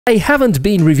I haven't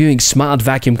been reviewing smart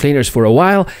vacuum cleaners for a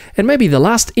while, and maybe the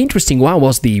last interesting one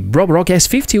was the robotic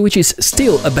S50, which is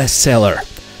still a bestseller.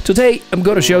 Today I'm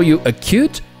gonna show you a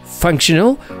cute,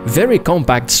 functional, very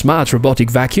compact smart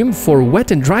robotic vacuum for wet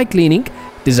and dry cleaning,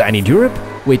 designed in Europe,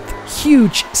 with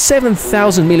huge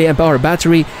 7000 mAh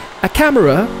battery, a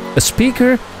camera, a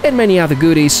speaker and many other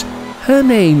goodies. Her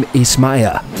name is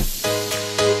Maya.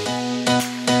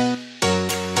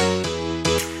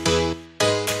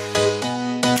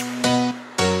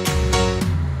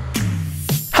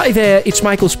 Hi there, it's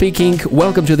Michael speaking.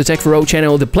 Welcome to the Tech4O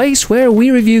channel, the place where we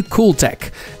review cool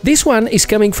tech. This one is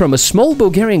coming from a small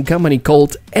Bulgarian company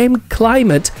called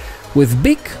mclimate, with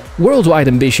big worldwide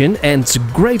ambition and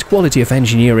great quality of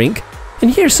engineering. And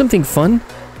here's something fun.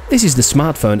 This is the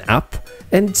smartphone app,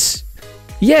 and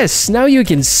yes, now you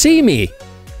can see me.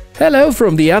 Hello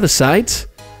from the other side.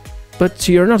 But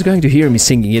you're not going to hear me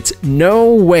singing it,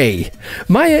 no way!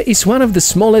 Maya is one of the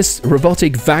smallest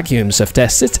robotic vacuums I've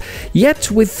tested, yet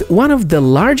with one of the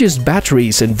largest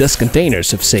batteries and dust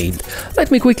containers I've seen. Let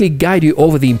me quickly guide you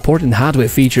over the important hardware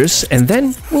features and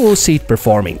then we will see it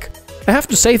performing. I have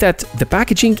to say that the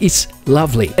packaging is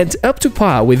lovely and up to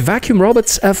par with vacuum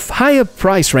robots of higher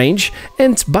price range,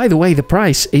 and by the way, the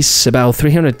price is about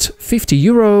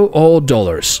 €350 or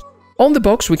dollars. On the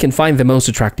box we can find the most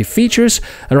attractive features,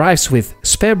 arrives with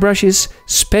spare brushes,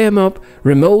 spare mop,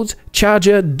 remote,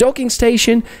 charger, docking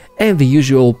station and the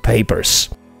usual papers.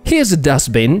 Here's a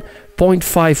dustbin,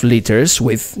 0.5 liters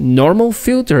with normal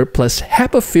filter plus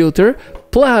HEPA filter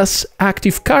plus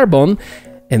active carbon,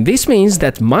 and this means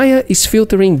that Maya is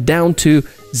filtering down to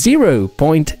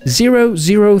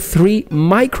 0.003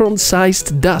 micron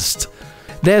sized dust.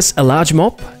 There's a large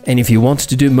mop, and if you want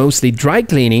to do mostly dry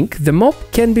cleaning, the mop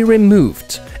can be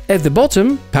removed. At the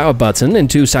bottom, power button and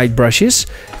two side brushes.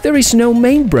 There is no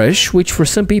main brush, which for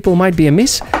some people might be a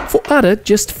miss, for others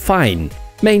just fine.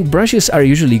 Main brushes are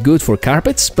usually good for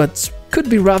carpets, but could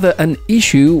be rather an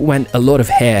issue when a lot of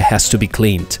hair has to be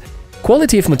cleaned.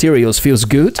 Quality of materials feels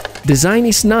good, design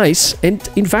is nice, and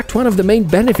in fact one of the main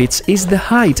benefits is the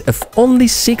height of only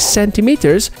 6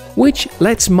 centimeters, which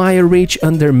lets Maya reach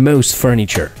under most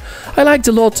furniture. I liked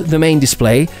a lot the main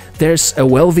display. There's a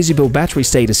well-visible battery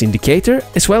status indicator,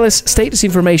 as well as status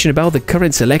information about the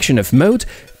current selection of mode.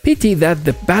 Pity that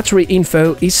the battery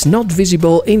info is not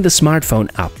visible in the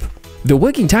smartphone app. The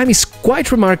working time is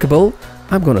quite remarkable.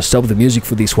 I'm gonna stop the music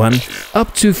for this one.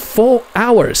 Up to 4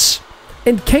 hours.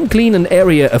 And can clean an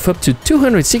area of up to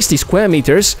 260 square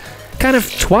meters, kind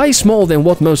of twice more than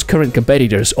what most current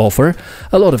competitors offer,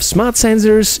 a lot of smart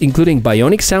sensors, including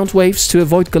bionic sound waves to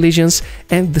avoid collisions,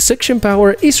 and the suction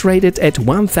power is rated at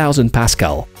 1000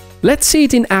 Pascal. Let's see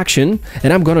it in action,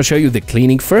 and I'm gonna show you the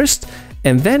cleaning first,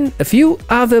 and then a few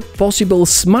other possible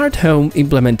smart home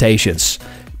implementations.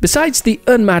 Besides the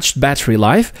unmatched battery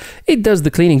life, it does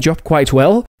the cleaning job quite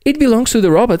well. It belongs to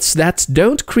the robots that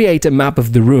don't create a map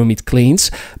of the room it cleans,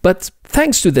 but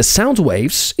thanks to the sound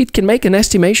waves, it can make an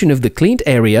estimation of the cleaned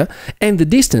area and the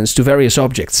distance to various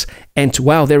objects. And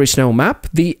while there is no map,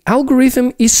 the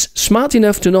algorithm is smart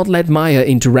enough to not let Maya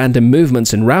into random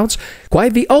movements and routes.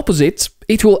 Quite the opposite,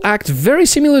 it will act very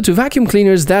similar to vacuum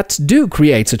cleaners that do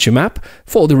create such a map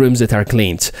for the rooms that are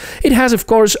cleaned. It has of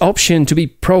course option to be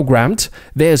programmed.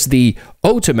 There's the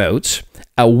auto mode,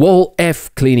 a wall F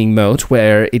cleaning mode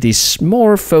where it is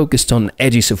more focused on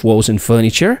edges of walls and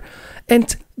furniture,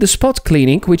 and the spot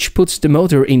cleaning, which puts the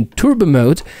motor in turbo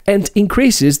mode and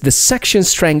increases the suction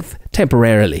strength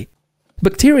temporarily.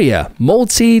 Bacteria,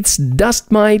 mold seeds, dust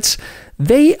mites,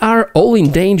 they are all in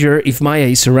danger if Maya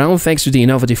is around thanks to the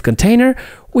innovative container,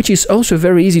 which is also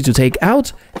very easy to take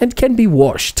out and can be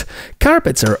washed.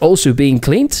 Carpets are also being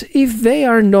cleaned if they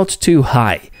are not too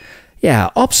high.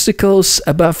 Yeah, obstacles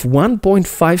above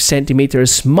 1.5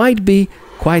 centimeters might be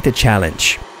quite a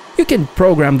challenge. You can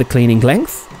program the cleaning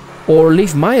length, or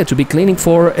leave Maya to be cleaning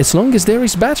for as long as there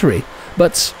is battery.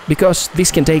 But because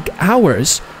this can take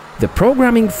hours, the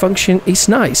programming function is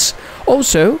nice.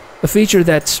 Also, a feature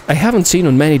that I haven't seen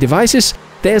on many devices,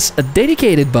 there's a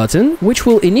dedicated button which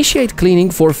will initiate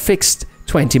cleaning for fixed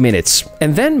 20 minutes,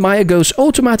 and then Maya goes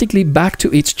automatically back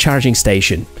to its charging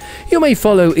station. You may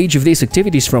follow each of these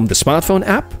activities from the smartphone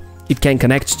app. It can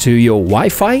connect to your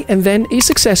Wi-Fi and then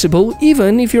is accessible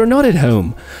even if you're not at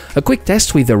home. A quick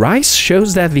test with the rice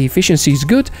shows that the efficiency is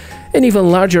good, and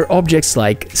even larger objects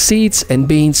like seeds and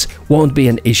beans won't be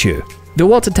an issue. The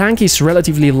water tank is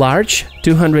relatively large,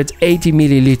 280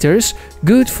 milliliters,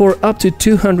 good for up to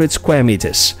 200 square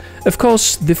meters. Of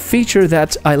course, the feature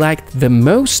that I liked the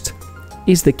most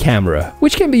is the camera,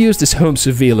 which can be used as home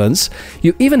surveillance.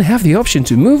 You even have the option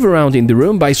to move around in the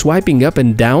room by swiping up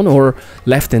and down or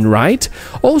left and right.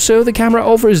 Also, the camera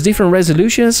offers different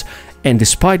resolutions, and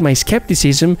despite my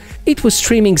skepticism, it was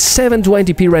streaming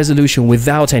 720p resolution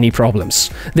without any problems.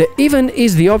 There even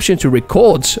is the option to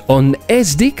record on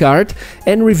SD card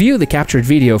and review the captured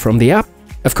video from the app.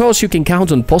 Of course, you can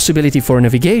count on possibility for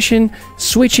navigation,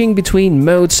 switching between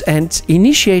modes and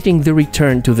initiating the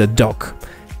return to the dock.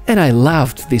 And I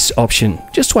loved this option.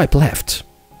 Just swipe left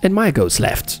and Maya goes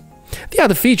left. The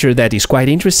other feature that is quite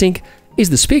interesting is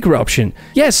the speaker option.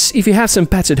 Yes, if you have some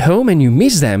pets at home and you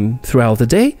miss them throughout the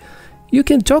day, you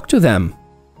can talk to them.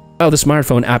 While the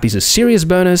smartphone app is a serious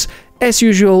bonus, as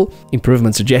usual,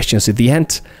 improvement suggestions at the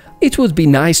end. It would be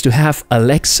nice to have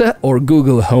Alexa or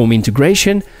Google Home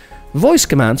integration. Voice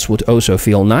commands would also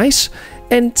feel nice,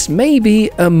 and maybe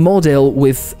a model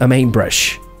with a main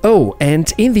brush. Oh,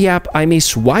 and in the app I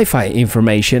miss Wi-Fi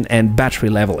information and battery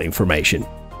level information.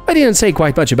 I didn't say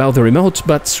quite much about the remote,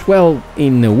 but well,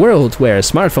 in a world where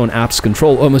smartphone apps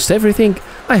control almost everything,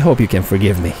 I hope you can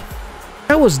forgive me.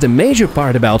 That was the major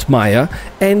part about Maya,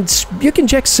 and you can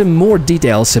check some more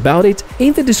details about it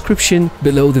in the description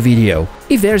below the video.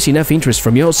 If there's enough interest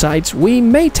from your side, we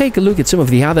may take a look at some of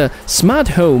the other smart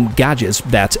home gadgets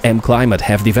that mclimate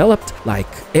have developed, like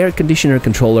air conditioner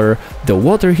controller, the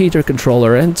water heater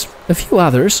controller, and a few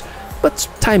others, but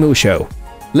time will show.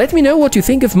 Let me know what you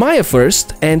think of Maya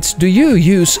first, and do you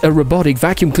use a robotic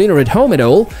vacuum cleaner at home at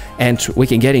all? And we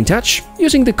can get in touch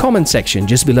using the comment section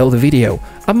just below the video.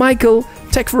 I'm Michael,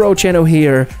 Tech4O channel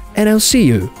here, and I'll see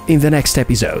you in the next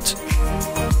episode.